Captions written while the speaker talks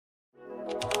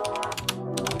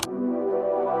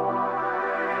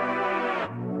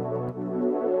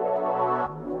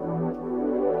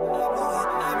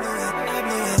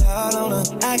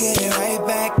I get it right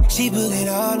back. She put it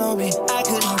all on me, I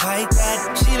couldn't fight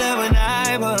that. She love when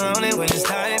I, but only when it's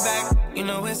time back. You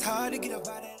know it's hard to get up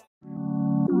out of that.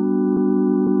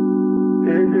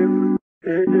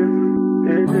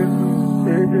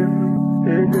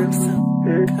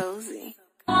 Cozy.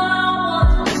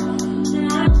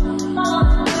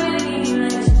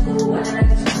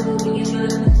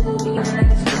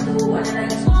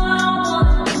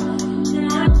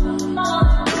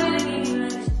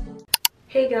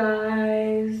 Hey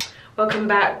guys, welcome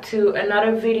back to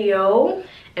another video.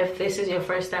 If this is your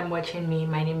first time watching me,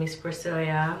 my name is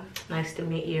Priscilla. Nice to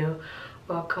meet you.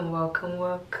 Welcome.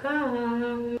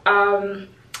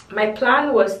 My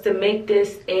plan was to make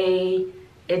this a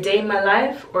day in my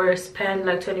life, or spend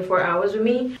like 24 hours with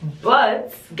me,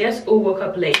 but guess who woke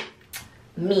up late?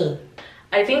 Me.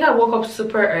 I think I woke up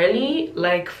super early,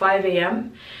 like 5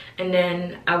 a.m. and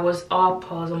then I was up,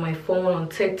 I was on my phone on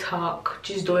TikTok,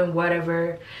 just doing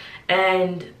whatever.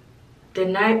 And the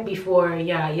night before,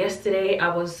 yesterday,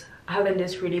 I was having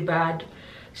this really bad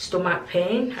stomach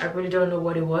pain. I really don't know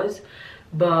what it was,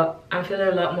 but I'm feeling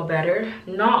a lot more better.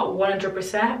 Not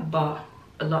 100%, but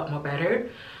a lot more better.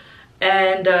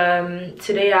 And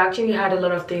today I actually had a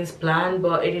lot of things planned,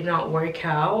 but it did not work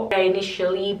out. I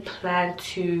initially planned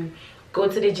to go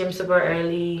to the gym super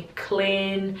early,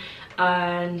 clean,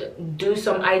 and do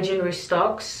some hygiene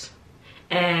restocks,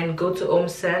 and go to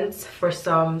HomeSense for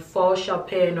some fall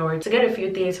shopping or to get a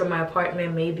few things from my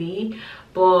apartment maybe.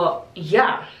 But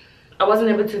yeah, I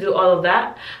wasn't able to do all of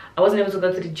that. I wasn't able to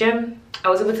go to the gym. I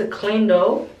was able to clean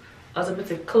though. I was able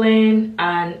to clean,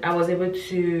 and I was able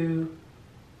to,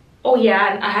 oh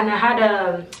yeah, and I had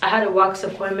a wax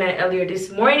appointment earlier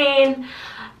this morning.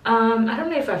 I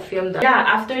don't know if I filmed that. Yeah,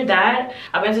 after that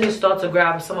I went to the store to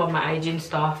grab some of my hygiene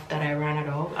stuff that I ran out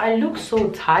of. I look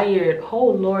so tired. Oh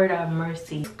Lord have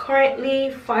mercy. It's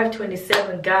currently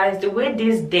 5:27, guys. The way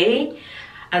this day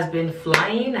has been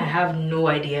flying, I have no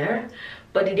idea,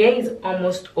 but the day is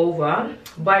almost over.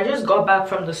 But I just got back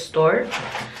from the store.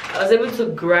 I was able to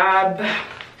grab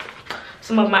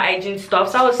some of my hygiene stuff,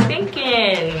 so I was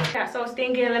thinking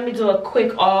let me do a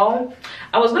quick haul.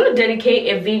 I was going to dedicate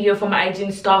a video for my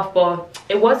hygiene stuff, but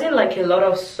it wasn't like a lot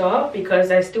of stuff because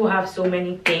I still have so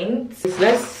many things.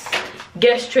 Let's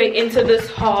get straight into this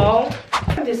haul.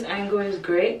 This angle is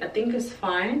great, I think it's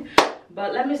fine,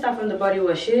 but let me start from the body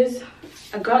washes.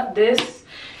 I got this.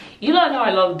 You don't know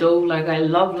I love Dove. Like, I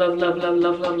love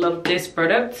this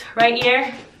product right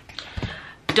here.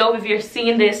 Dove, if you're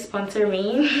seeing this, sponsor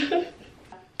me.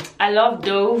 I love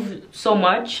Dove so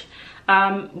much.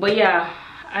 But yeah,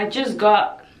 I just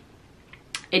got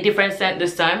a different scent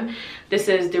this time. This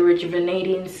is the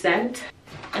rejuvenating scent.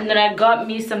 And then I got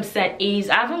me some Scent Ease.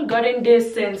 I haven't gotten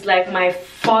this since like my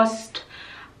first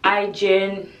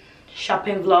hygiene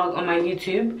shopping vlog on my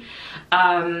YouTube,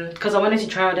 because I wanted to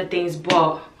try other things,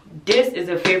 but this is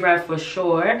a favorite for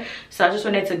sure, so I just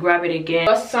wanted to grab it again.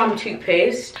 Got some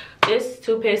toothpaste. This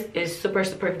toothpaste is super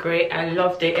great. I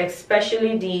loved it,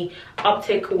 especially the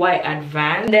Optic White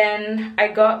Advanced. And then I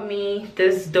got me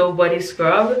this Dove body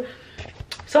scrub.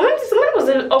 Someone was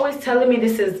always telling me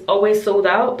this is always sold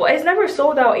out, but it's never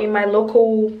sold out in my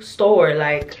local store.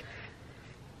 Like,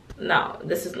 no,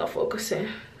 this is not focusing.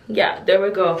 Yeah, there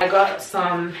we go. I got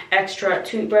some extra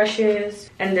toothbrushes,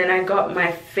 and then I got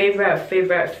my favorite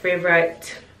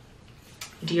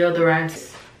deodorant. I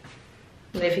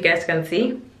don't know if you guys can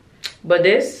see, but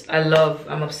this I love.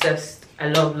 I'm obsessed. I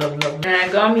love. And I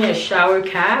got me a shower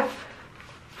cap.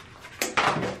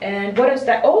 And what is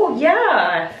that? Oh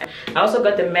yeah, I also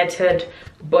got the Method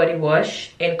body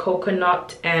wash in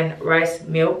coconut and rice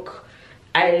milk.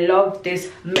 I love this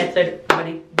Method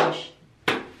body wash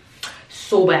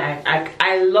so bad.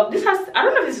 I love this. I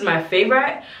don't know if this is my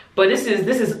favorite, but this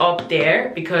is up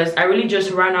there because I really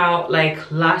just ran out like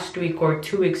last week or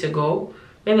 2 weeks ago,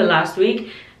 maybe last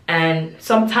week. And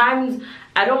sometimes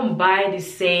I don't buy the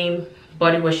same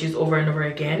body washes over and over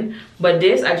again, but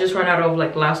this I just ran out of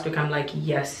like last week. I'm like,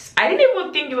 yes. I didn't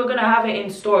even think you were gonna have it in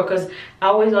store because I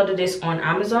always order this on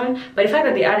Amazon, but the fact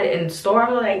that they had it in store,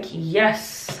 I'm like,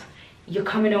 yes, you're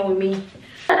coming on with me.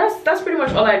 That's pretty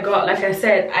much all I got. Like I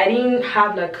said, I didn't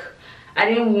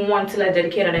want to like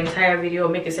dedicate an entire video or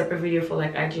make a separate video for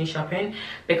like hygiene shopping,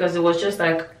 because it was just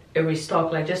like a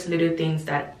restock, like just little things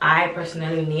that I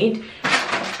personally need.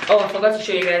 Oh, I forgot to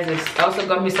show you guys this. I also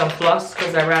got me some floss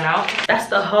because I ran out. That's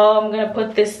the haul. I'm gonna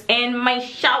put this in my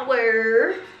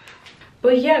shower.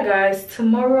 But yeah guys,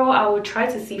 tomorrow I will try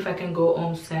to see if I can go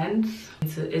HomeSense.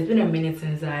 It's been a minute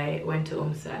since I went to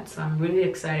HomeSense, so I'm really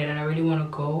excited and I really want to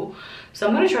go. So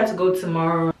I'm gonna try to go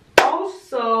tomorrow.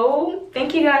 Also,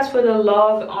 thank you guys for the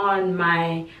love on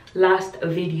my last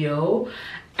video,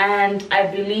 and I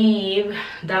believe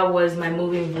that was my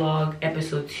moving vlog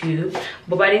episode 2.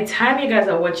 But by the time you guys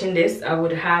are watching this, I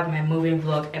would have my moving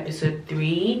vlog episode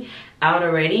 3 out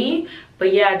already.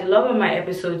 But yeah, the love of my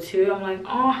episode 2, I'm like,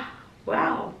 oh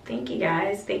wow, thank you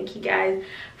guys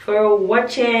for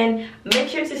watching. Make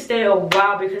sure to stay a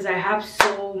while because I have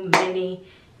so many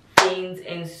things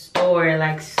in store.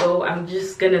 Like, so I'm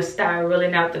just gonna start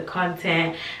rolling out the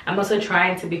content. I'm also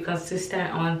trying to be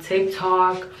consistent on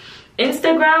TikTok.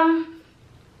 Instagram,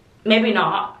 maybe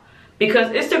not, because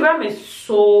Instagram is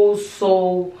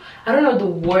so I don't know the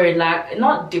word, like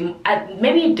not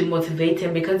maybe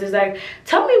demotivating, because it's like,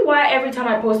 tell me why every time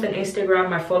I post on Instagram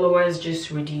my followers just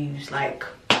reduce. Like,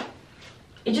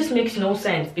 it just makes no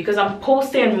sense because I'm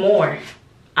posting more.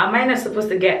 Am I not supposed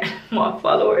to get more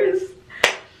followers?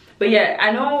 But yeah,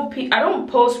 I know I don't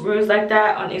post reels like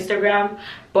that on Instagram,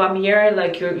 but I'm hearing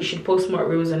like you should post more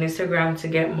reels on Instagram to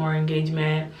get more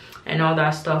engagement and all that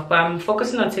stuff. But I'm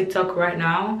focusing on TikTok right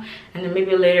now, and then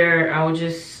maybe later I will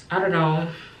just, I don't know,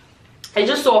 it's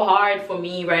just so hard for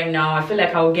me right now. I feel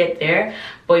like I will get there,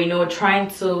 but you know, trying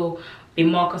to be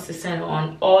more consistent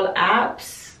on all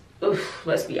apps, oof,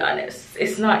 let's be honest,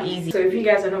 it's not easy. So if you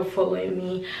guys are not following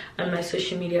me on my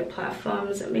social media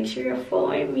platforms, make sure you're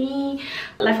following me.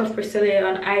 Life of Priscilla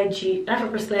on IG, Life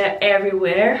of Priscilla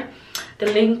everywhere. The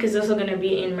link is also going to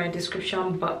be in my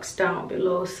description box down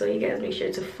below, so you guys make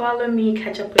sure to follow me,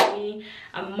 catch up with me.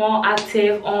 I'm more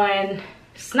active on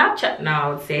Snapchat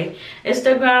now, I would say.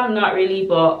 Instagram, not really,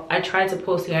 but I try to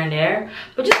post here and there.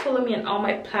 But just follow me on all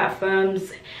my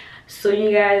platforms so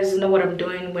you guys know what I'm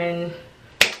doing when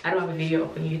I don't have a video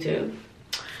up on YouTube.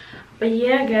 But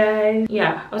yeah, guys,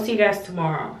 yeah, I'll see you guys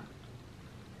tomorrow.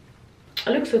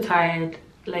 I look so tired.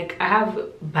 Like, I have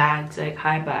bags, like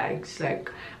high bags,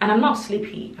 like, and I'm not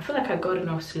sleepy. I feel like I got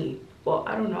enough sleep, but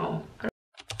I don't know.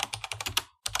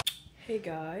 Hey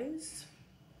guys,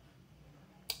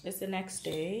 it's the next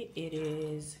day. It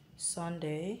is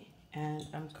Sunday and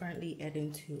I'm currently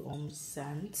heading to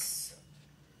HomeSense.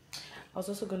 I was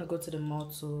also gonna go to the mall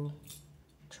to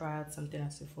try out something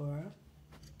at Sephora,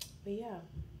 but yeah,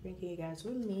 bringing you guys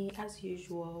with me as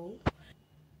usual.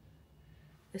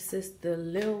 This is the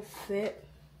Little Fit,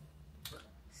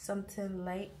 something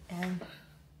light, and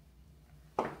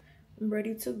I'm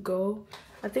ready to go.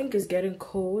 I think it's getting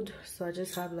cold, so I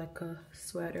just have like a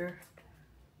sweater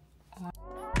on.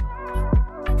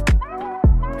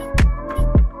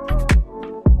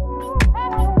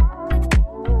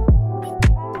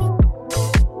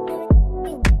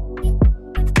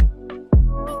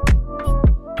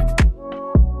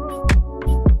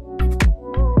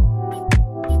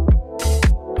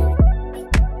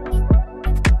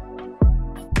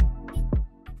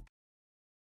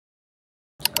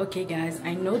 Okay guys,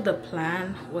 I know the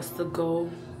plan was to go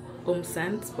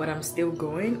HomeSense, but I'm still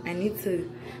going. I need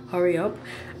to hurry up.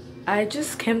 I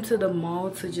just came to the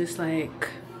mall to just like,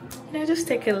 you know, just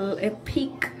take a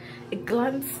peek, a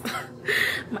glance.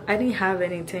 I didn't have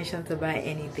any intention to buy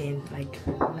anything, like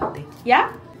nothing.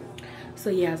 Yeah, so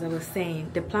yeah, as I was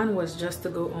saying, the plan was just to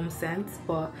go HomeSense,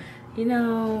 but you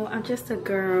know, I'm just a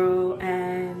girl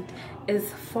and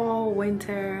it's fall,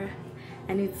 winter.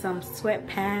 I need some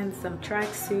sweatpants, some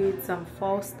tracksuits, some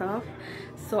fall stuff.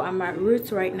 So I'm at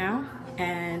Roots right now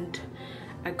and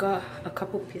I got a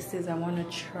couple pieces I want to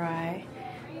try.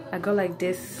 I got like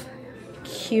this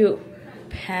cute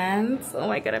pants. Oh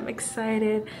my god, I'm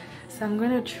excited. So I'm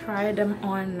gonna try them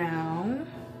on now.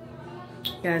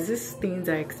 Guys, these things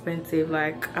are expensive.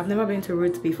 Like, I've never been to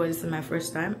Roots before. This is my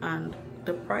first time and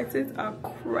the prices are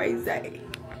crazy.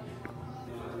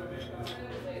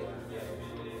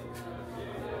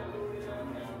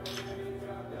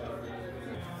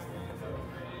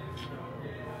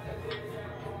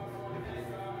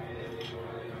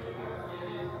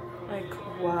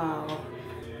 Like, wow,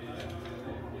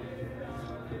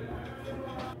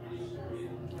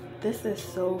 this is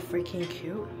so freaking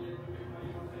cute.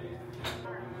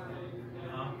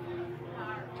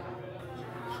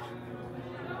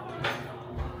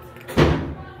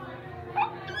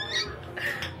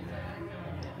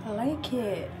 I like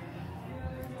it.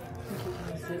 I think you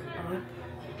can zip up.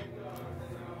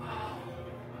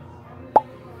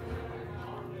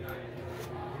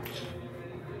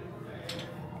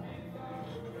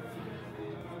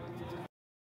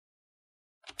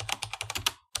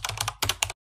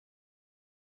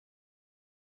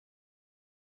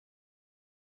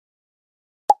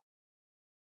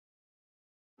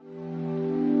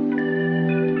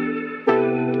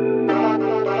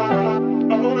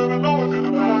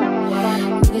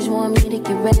 Niggas want me to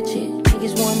get ratchet.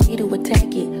 Niggas want me to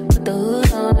attack it. Put the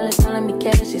hood on, all they calling me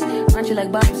Cassius. Aren't you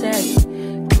like Bob said?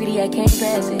 really, I can't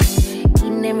pass it.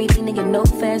 Eating everything to get no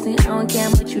fasting. I don't care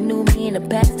what you knew me in the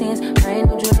past tense. I ain't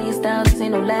no Julia style, this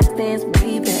ain't no last dance.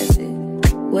 Way past it,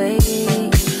 way.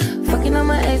 Fucking on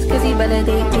my ex cause he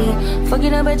validate me.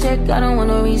 Fucking up a check, I don't want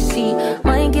no receipt.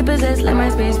 Mind get possessed, let my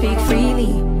spirit speak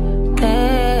freely.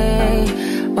 Hey,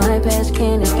 my past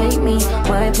can't escape me.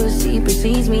 My pussy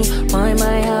precedes me. Why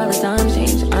my how the times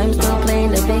change? I'm still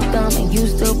playing the victim and you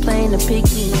still playing the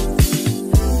picky.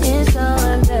 It's so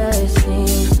embarrassing.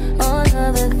 All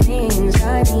of the things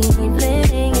I need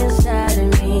living inside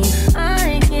of me.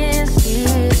 I can't see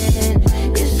it.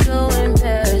 It's so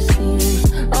embarrassing.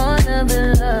 All of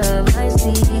the love I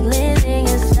see living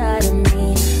inside of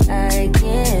me. I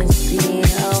can't see.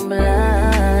 I'm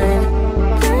blind.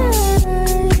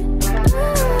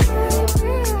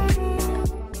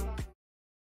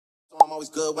 I'm always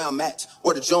good where I'm at.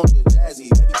 Or the Jones, Jazzy,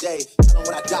 every day. Tell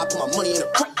them what I got, put my money in a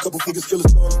crack. Couple figures fill a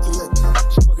store to collect.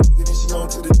 She fuck a nigga, then she on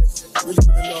to the next. Really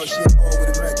giving all shit all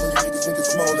with a Mac. When you niggas think it's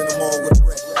small in the mall with a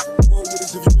rack. Roll with us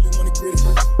if you really wanna get it.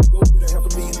 Go get a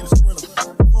 $500,000 in a sprinter.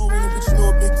 Phone ringing, but you know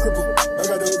a big cripple. I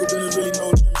got the hook up and there's really no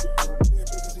limit.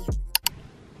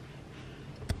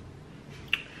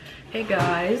 Hey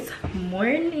guys,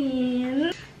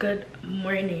 morning. Good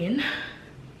morning.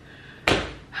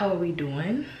 How are we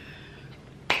doing?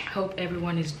 Hope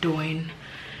everyone is doing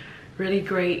really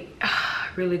great,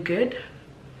 really good.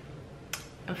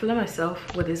 I'm feeling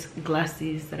myself with these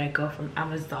glasses that I got from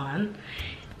Amazon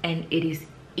and it is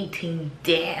eating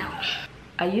down.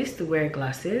 I used to wear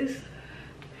glasses,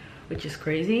 which is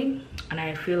crazy, and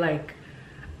I feel like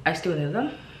I still need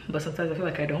them, but sometimes I feel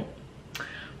like I don't.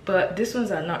 But these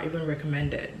ones are not even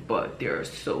recommended, but they're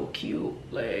so cute.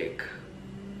 Like,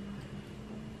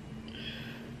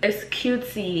 it's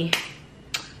cutesy.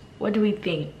 What do we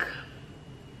think?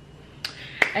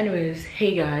 Anyways,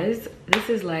 hey guys, this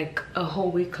is like a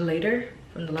whole week later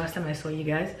from the last time I saw you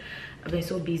guys. I've been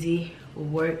so busy with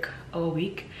work all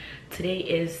week. Today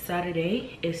is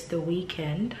Saturday, it's the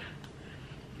weekend,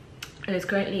 and it's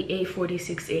currently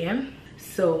 8:46 a.m.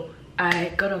 So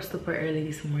I got up super early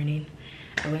this morning.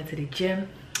 I went to the gym,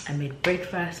 I made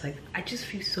breakfast. Like, I just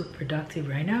feel so productive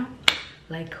right now.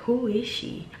 Like, who is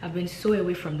she? I've been so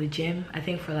away from the gym, I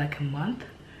think for like a month.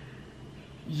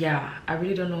 Yeah, I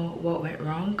really don't know what went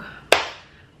wrong,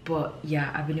 but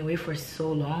yeah, I've been away for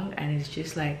so long, and it's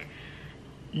just like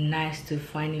nice to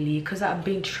finally, because I've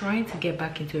been trying to get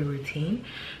back into a routine.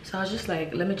 So I was just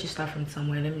like, let me just start from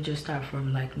somewhere. Let me just start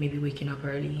from like maybe waking up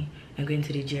early and going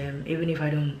to the gym. Even if I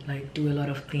don't like do a lot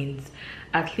of things,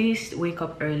 at least wake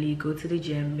up early, go to the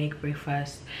gym, make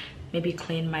breakfast, maybe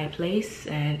clean my place,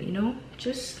 and you know,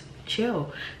 just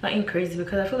chill. Nothing crazy,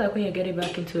 because I feel like when you're getting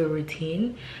back into a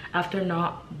routine after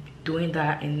not doing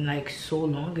that in like so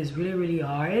long, it's really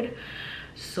hard.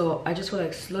 So I just feel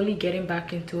like slowly getting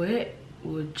back into it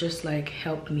would just like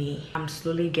help me. I'm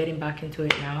slowly getting back into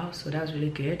it now, so that's really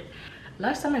good.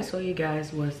 Last time I saw you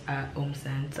guys was at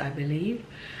HomeSense, I believe.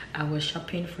 I was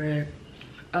shopping for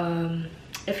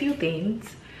a few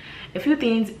things.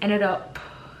 Ended up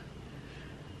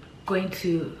going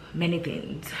to many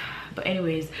things, but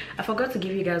anyways, I forgot to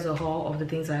give you guys a haul of the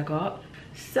things I got.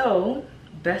 So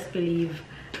best believe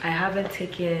I haven't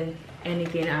taken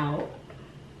anything out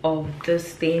of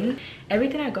this thing.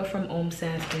 Everything I got from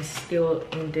HomeSense is still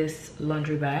in this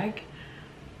laundry bag,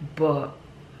 but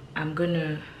I'm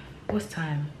gonna, what's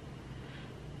time?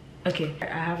 Okay, I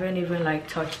haven't even like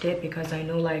touched it because I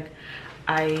know like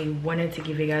I wanted to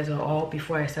give you guys a haul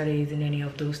before I started using any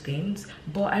of those things.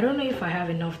 But I don't know if I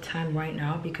have enough time right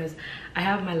now because I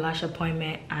have my lash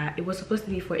appointment it was supposed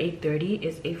to be for 8:30.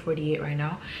 It's 8:48 right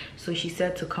now, so she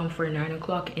said to come for 9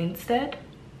 o'clock instead.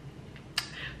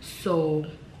 So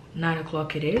 9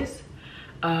 o'clock it is.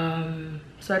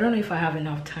 So I don't know if I have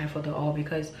enough time for the haul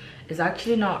because it's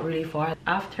actually not really far.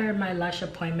 After my lash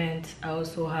appointment, I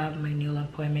also have my nail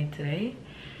appointment today.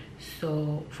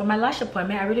 So for my lash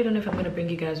appointment, I really don't know if I'm gonna bring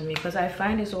you guys with me because I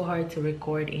find it so hard to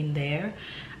record in there.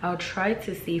 I'll try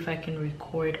to see if I can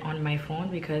record on my phone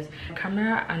because my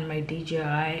camera and my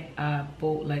DJI are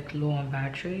both like low on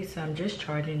battery, so I'm just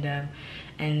charging them,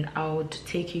 and I'll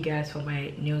take you guys for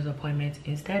my nails appointment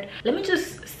instead. Let me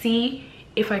just see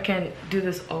if I can do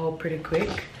this all pretty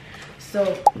quick.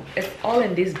 So it's all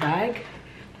in this bag.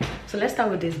 So let's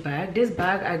start with this bag. This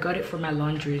bag, I got it for my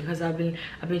laundry because I've been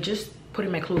just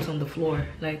putting my clothes on the floor,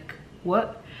 like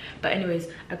what? But anyways,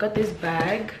 I got this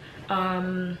bag.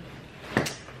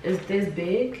 It's this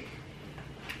big,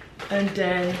 and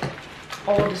then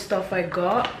all the stuff I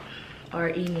got are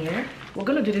in here. We're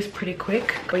gonna do this pretty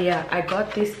quick, but yeah, I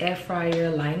got these air fryer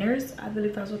liners, I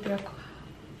believe that's what they're called.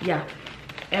 Yeah,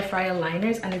 air fryer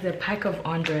liners, and it's a pack of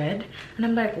 100, and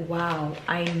I'm like, wow,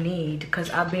 I need, because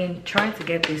I've been trying to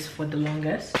get this for the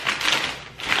longest.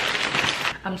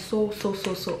 I'm so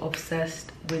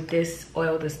obsessed with this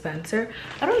oil dispenser.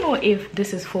 I don't know if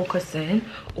this is focusing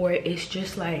or it's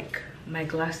just like my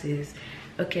glasses.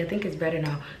 Okay, I think it's better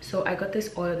now. So I got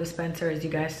this oil dispenser, as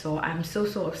you guys saw. I'm so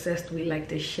obsessed with like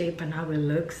the shape and how it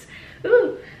looks.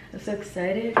 Ooh, I'm so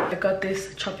excited. I got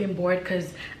this chopping board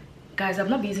because, guys, I've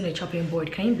not been using a chopping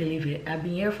board. Can you believe it? I've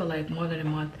been here for like more than a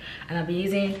month, and I've been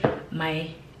using my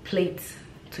plates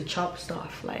to chop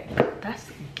stuff. Like, that's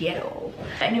ghetto.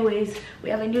 Anyways, we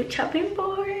have a new chopping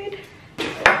board.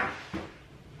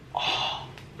 Oh,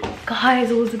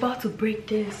 guys, I was about to break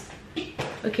this.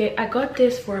 Okay, I got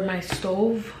this for my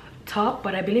stove top,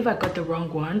 but I believe I got the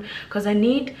wrong one, because I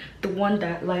need the one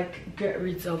that like get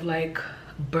rid of like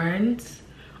burns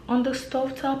on the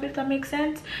stove top, if that makes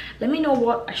sense. Let me know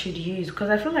what I should use, because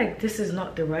I feel like this is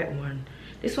not the right one.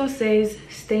 This one says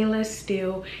stainless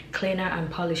steel cleaner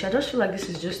and polish. I just feel like this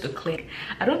is just a clean.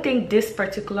 I don't think this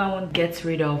particular one gets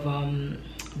rid of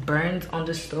burns on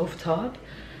the stove top,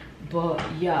 but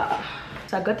yeah.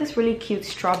 So I got this really cute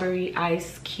strawberry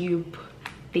ice cube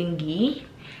thingy,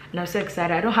 and I'm so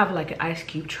excited. I don't have like an ice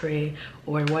cube tray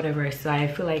or whatever, so I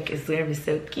feel like it's gonna be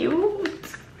so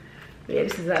cute. Yeah,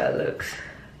 this is how it looks.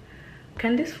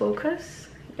 Can this focus?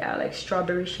 Yeah, like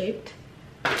strawberry shaped.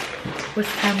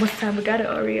 What's time? We gotta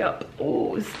hurry up.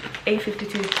 Oh, it's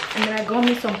 8:52. And then I got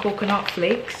me some coconut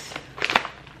flakes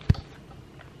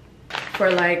for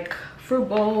like fruit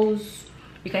bowls.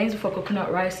 You can use it for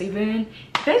coconut rice even. You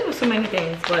can use it for so many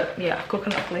things, but yeah,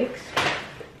 coconut flakes.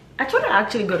 I thought I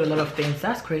actually got a lot of things.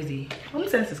 That's crazy.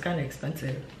 HomeSense is kind of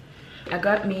expensive. I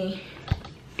got me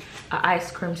an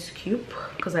ice cream scoop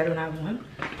because I don't have one.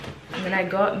 And then I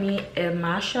got me a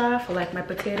masher for like my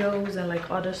potatoes and like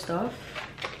other stuff.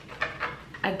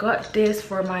 I got this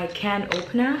for my can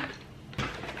opener.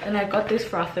 And I got this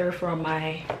frother for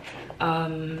my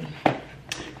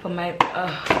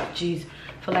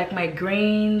for like my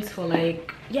grains, for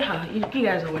like, yeah, you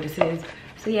guys know what this is.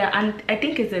 So yeah, and I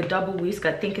think it's a double whisk.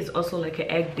 I think it's also like an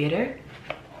egg beater,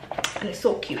 and it's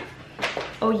so cute.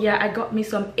 Oh yeah, I got me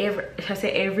some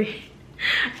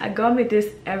I got me this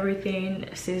everything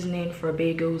seasoning for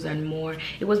bagels and more.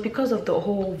 It was because of the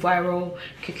whole viral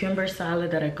cucumber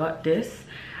salad that I got this.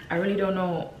 I really don't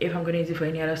know if I'm gonna use it for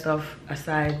any other stuff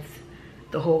besides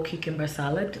the whole cucumber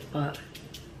salad, but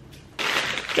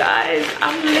guys,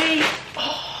 I'm late.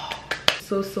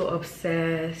 Oh, so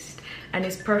obsessed. And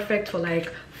it's perfect for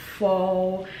like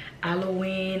fall,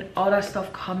 Halloween, all that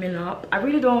stuff coming up. I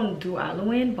really don't do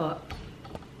Halloween, but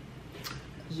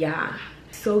yeah,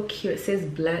 so cute. It says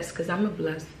blessed because I'm a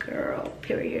blessed girl,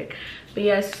 period. But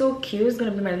yeah, it's so cute. It's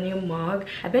gonna be my new mug.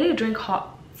 I barely drink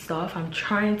hot stuff. I'm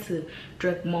trying to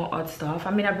drink more hot stuff.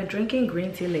 I mean, I've been drinking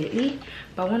green tea lately,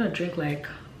 but I want to drink like,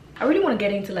 I really want to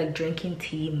get into like drinking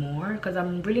tea more because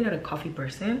I'm really not a coffee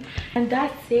person. And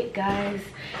that's it, guys.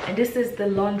 And this is the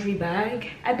laundry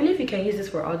bag. I believe you can use this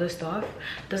for other stuff.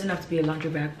 It doesn't have to be a laundry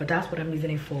bag, but that's what I'm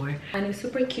using it for. And it's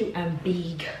super cute and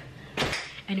big.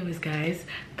 Anyways, guys,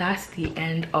 that's the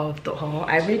end of the haul.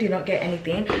 I really did not get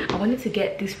anything. I wanted to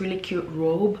get this really cute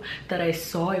robe that I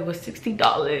saw. It was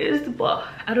 $60, but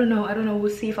I don't know. We'll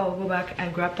see if I'll go back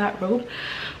and grab that robe.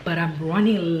 But I'm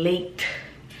running late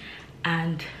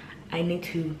and I need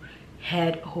to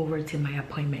head over to my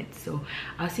appointment. So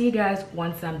I'll see you guys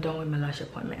once I'm done with my lash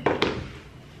appointment.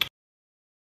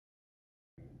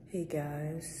 Hey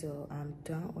guys, so I'm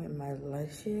done with my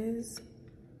lashes.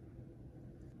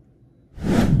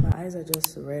 My eyes are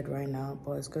just red right now,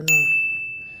 but it's gonna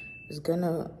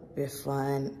be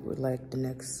fine with like the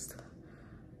next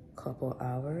couple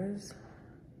hours.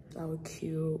 That was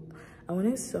cute. I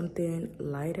wanted something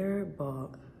lighter,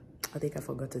 but I think I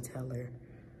forgot to tell her.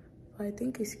 I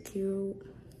think it's cute.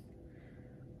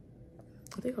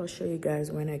 I think I'll show you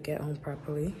guys when I get home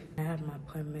properly. I have my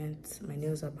appointment, my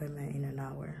nails appointment in an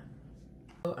hour.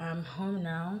 So I'm home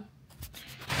now,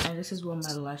 and this is what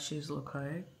my lashes look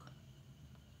like.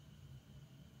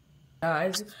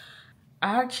 Guys,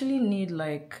 I actually need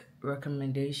like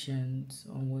recommendations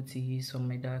on what to use for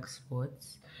my dark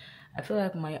spots. I feel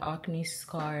like my acne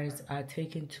scars are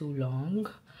taking too long,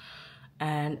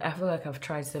 and I feel like I've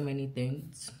tried so many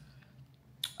things.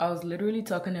 I was literally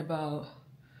talking about,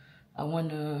 I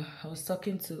was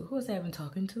talking to, who was I even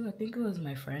talking to? I think it was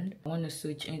my friend. I want to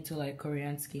switch into like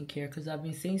Korean skincare because I've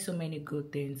been seeing so many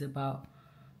good things about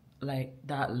like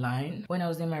that line. When I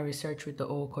was doing my research with the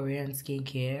old Korean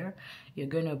skincare, you're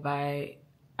gonna buy,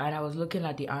 and I was looking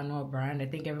at the Anwar brand. I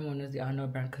think everyone knows the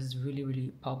Anwar brand because it's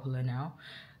really popular now.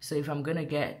 So if I'm gonna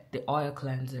get the oil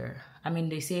cleanser, I mean,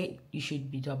 they say you should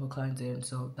be double cleansing,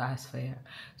 so that's fair.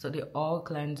 So the oil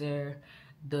cleanser,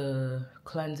 the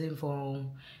cleansing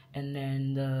foam, and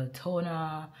then the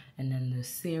toner, and then the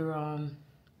serum.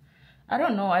 I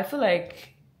don't know, I feel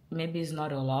like maybe it's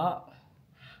not a lot,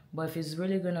 but if it's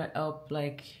really gonna help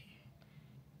like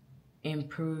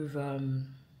improve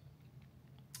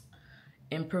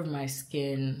my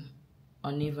skin,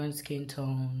 uneven skin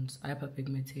tones,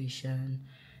 hyperpigmentation,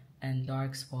 and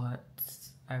dark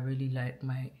spots. I really like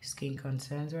my skin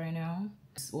concerns right now.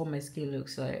 It's what my skin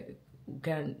looks like.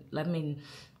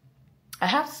 I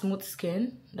have smooth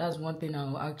skin. That's one thing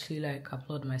I'll actually like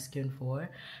applaud my skin for.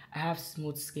 I have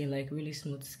smooth skin, like really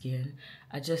smooth skin.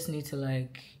 I just need to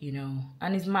like, you know,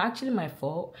 and it's actually my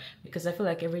fault because I feel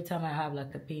like every time I have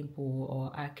like a pimple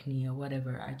or acne or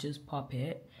whatever, I just pop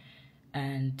it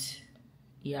and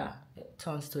yeah, it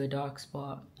turns to a dark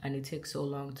spot and it takes so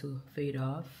long to fade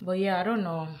off. But yeah, I don't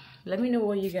know. Let me know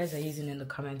what you guys are using in the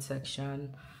comment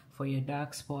section for your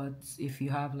dark spots, if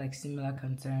you have like similar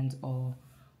concerns or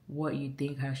what you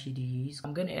think I should use.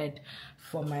 I'm gonna head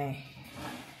for my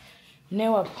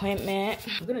nail appointment.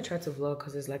 I'm gonna try to vlog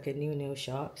because it's like a new nail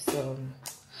shop, so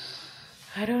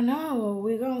I don't know.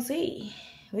 We're gonna see.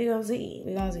 We're gonna see.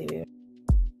 We're gonna see.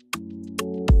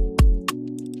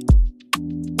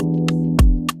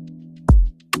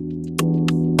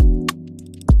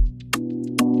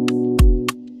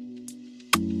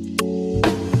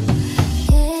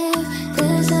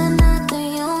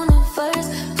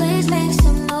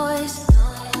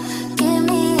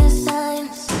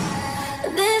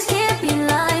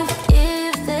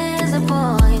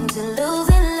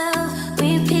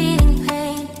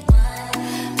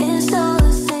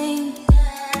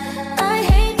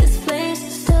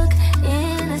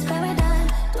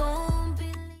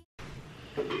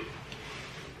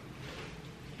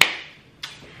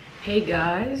 Hey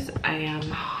guys, I am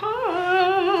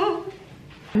home.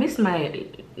 I miss my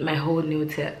whole nail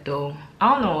tech though.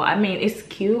 I don't know, I mean it's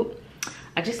cute.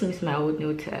 I just miss my old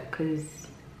nail tech because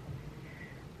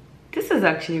this is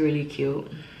actually really cute.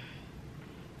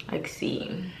 Like,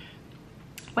 see,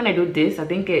 when I do this, I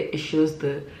think it shows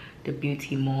the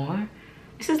beauty more.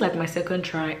 This is like my second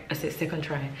try. This is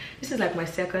like my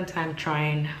second time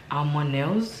trying almond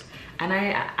nails, and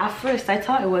at first I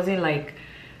thought it wasn't like,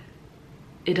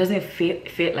 it doesn't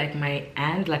fit like my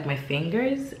hand, like my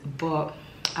fingers, but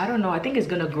I don't know, I think it's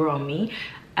gonna grow on me.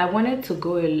 I wanted to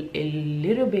go a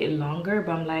little bit longer,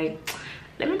 but I'm like,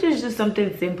 let me just do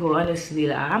something simple. Honestly,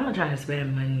 like, I'm not trying to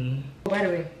spend money. By the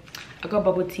way, I got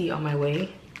bubble tea on my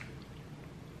way.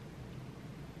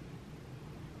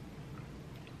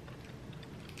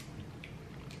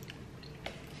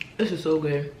 This is so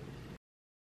good.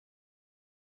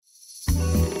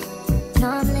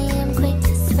 Normally I'm quick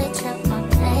to switch up my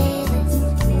playlist.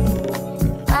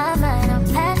 My mind, I'll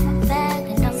pack my bag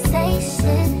and I'll say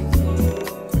shit.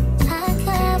 I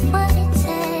got what it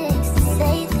takes to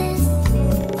say this.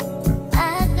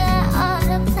 I got all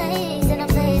the plays and I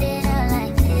played it out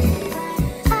like this.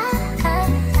 I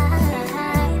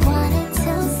wanted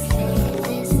to say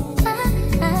this. I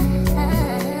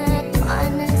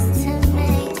want us to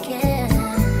make it.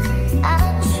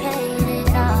 I'll trade it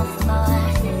all for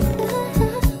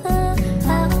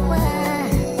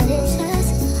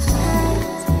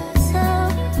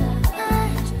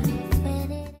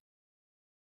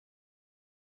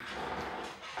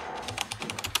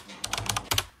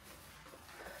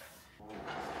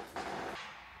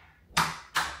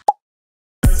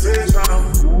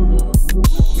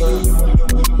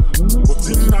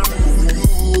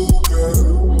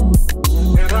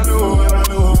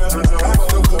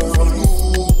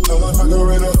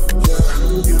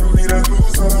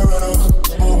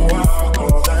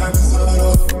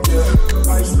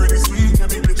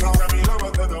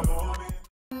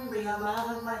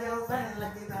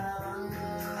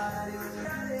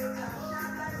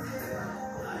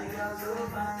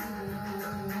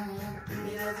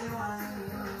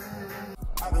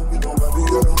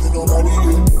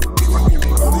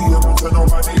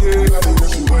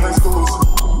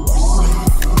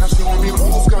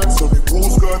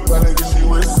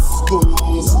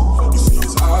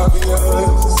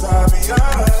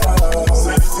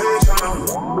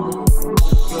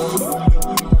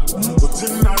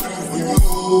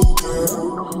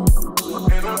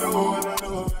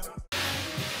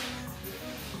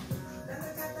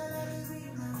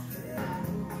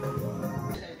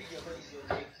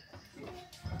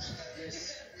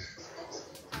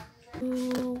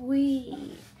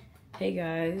Hey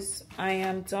guys, I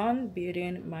am done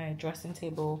building my dressing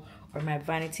table, or my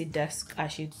vanity desk I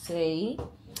should say,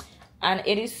 and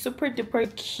it is super duper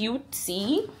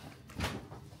cutesy.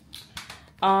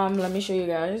 Let me show you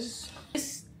guys.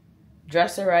 This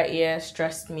dresser right here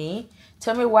stressed me.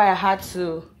 Tell me why I had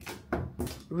to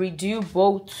redo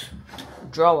both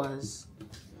drawers.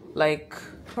 Like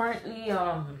currently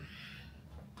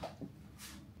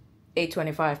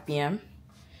 8:25 p.m.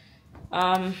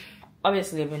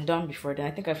 Obviously I've been done before then.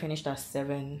 I think I finished at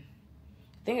 7.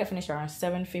 I think I finished around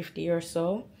 7:50 or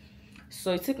so.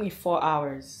 So it took me 4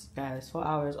 hours, guys. 4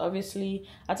 hours. Obviously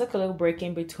I took a little break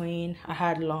in between. I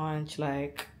had lunch.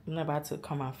 Like, I'm not about to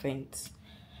come and faint.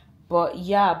 But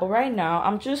yeah, but right now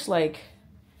I'm just like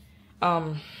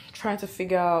trying to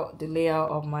figure out the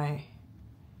layout of my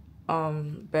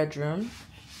bedroom.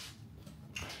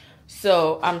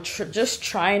 So I'm just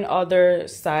trying other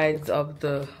sides of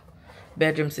the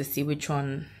bedrooms to see which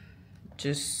one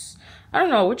just, I don't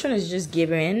know, which one is just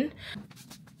giving.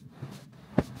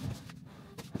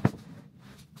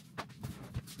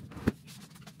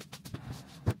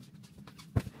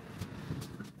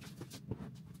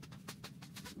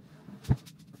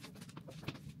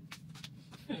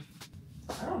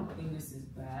 I don't think this is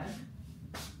bad.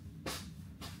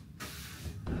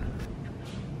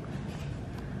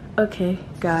 Okay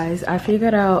guys, I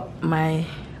figured out my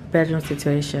bedroom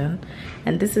situation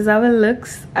and this is how it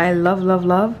looks. I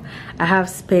love. I have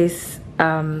space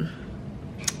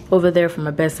over there for my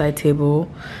bedside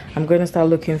table. I'm going to start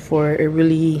looking for a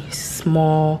really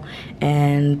small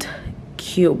and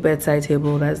cute bedside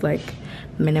table that's like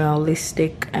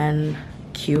minimalistic and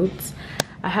cute.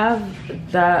 I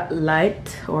have that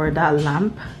light or that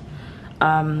lamp.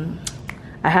 I've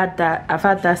had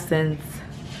that since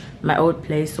my old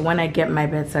place. So when I get my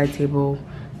bedside table,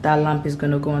 that lamp is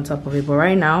gonna go on top of it. But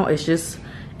right now it's just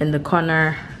in the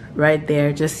corner right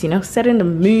there, just, you know, setting the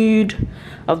mood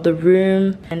of the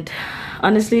room. And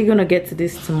honestly, gonna get to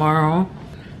this tomorrow.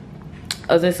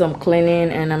 I was doing some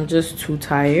cleaning and I'm just too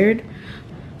tired.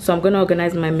 So I'm gonna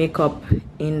organize my makeup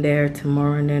in there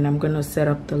tomorrow, and then I'm gonna set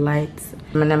up the lights,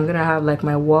 and I'm gonna have like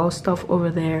my wall stuff over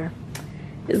there.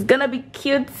 It's gonna be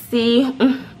cutesy.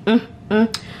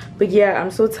 But yeah,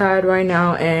 I'm so tired right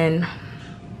now, and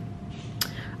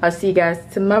I'll see you guys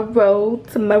tomorrow.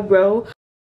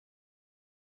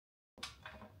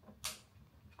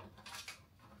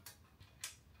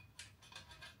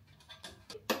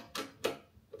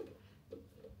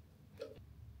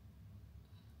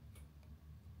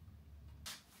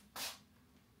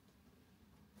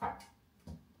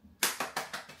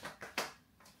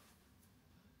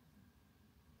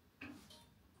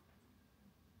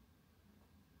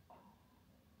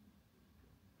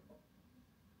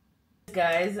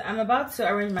 Guys, I'm about to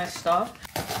arrange my stuff.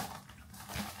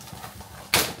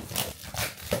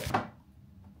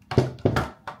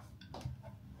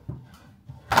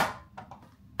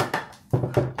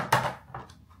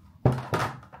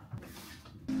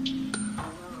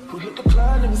 We hit the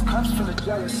club and his cups full of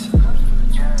jealous.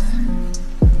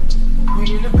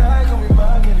 We in the bag and we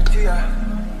mugging the tea.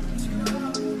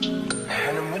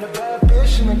 And I'm in a bad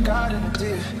bitch and I got in the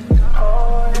deal.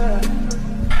 Oh yeah,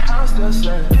 I'm still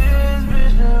saying this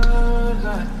bitch knows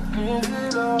like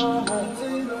it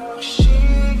over.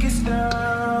 She gets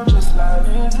down just like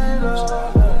it over.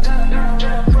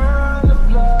 Run the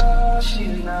block,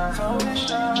 she's not on the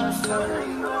shot. So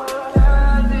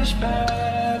that bitch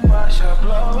bad, watch her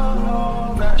blow.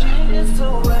 She gets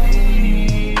away.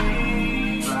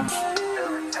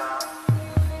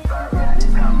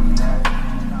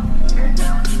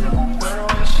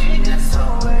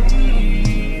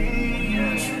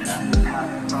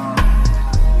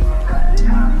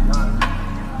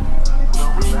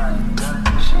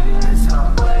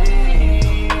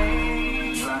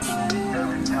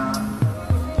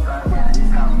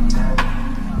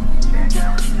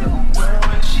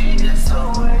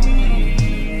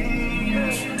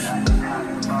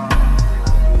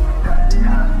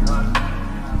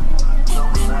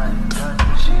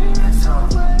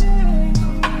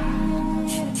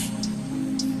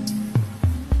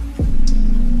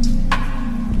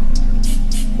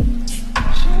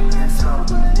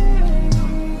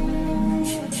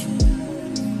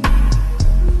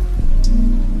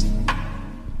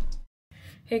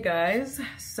 Hey guys,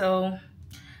 so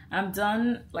I'm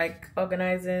done like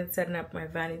organizing, setting up my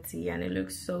vanity, and it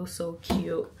looks so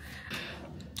cute.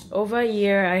 Over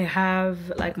here I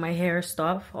have like my hair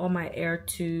stuff, all my hair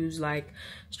tools like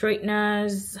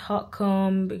straighteners, hot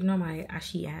comb, ignore my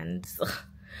ashy hands.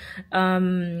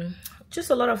 Just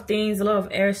a lot of things, a lot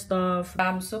of hair stuff.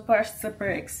 I'm super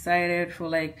excited for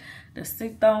like the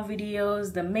sit down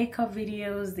videos, the makeup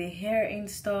videos, the hair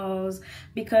installs,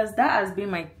 because that has been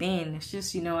my thing. It's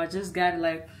just, you know, I just gotta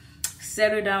like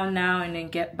settle down now and then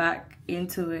get back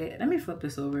into it. Let me flip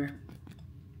this over.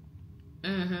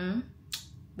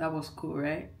 That was cool,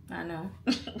 right? I know.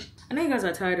 I know you guys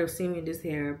are tired of seeing me in this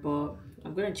hair, but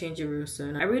I'm gonna change it real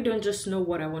soon. I really don't just know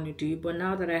what I want to do, but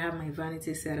now that I have my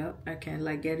vanity set up, I can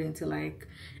like get into like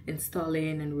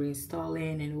installing and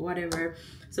reinstalling and whatever.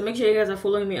 So make sure you guys are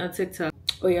following me on TikTok.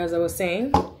 Oh yeah, as I was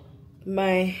saying,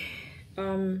 my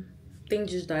thing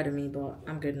just died on me, but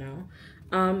I'm good now.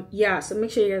 Yeah, so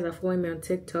make sure you guys are following me on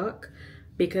TikTok,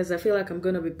 because I feel like I'm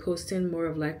gonna be posting more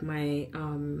of like my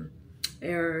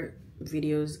hair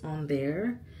videos on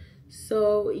there.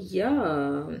 So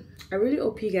yeah, I really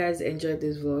hope you guys enjoyed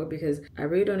this vlog, because I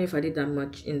really don't know if I did that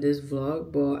much in this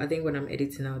vlog, but I think when I'm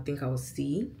editing I think I'll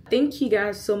see. Thank you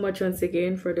guys so much once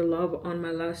again for the love on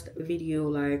my last video.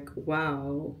 Like,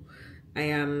 wow, I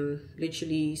am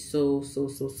literally so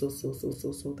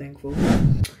thankful.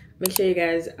 Make sure you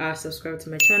guys are subscribed to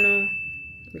my channel.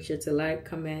 Make sure to like,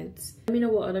 comment, let me know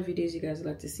what other videos you guys would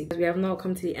like to see. We have now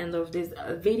come to the end of this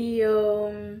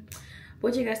video.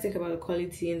 What do you guys think about the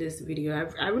quality in this video?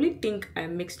 I really think I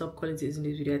mixed up qualities in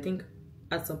this video. I think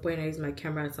at some point I used my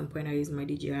camera, at some point I used my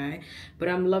DJI, but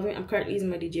I'm currently using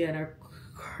my DJI, and I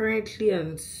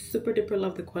currently super duper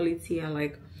love the quality, and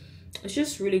like it's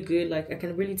just really good. Like I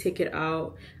can really take it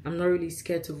out. I'm not really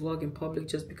scared to vlog in public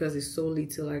just because it's so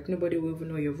little. Like nobody will even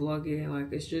know you're vlogging.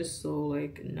 Like it's just so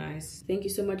like nice. Thank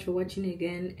you so much for watching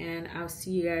again, and I'll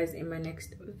see you guys in my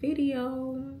next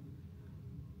video.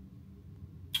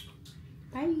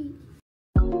 Bye.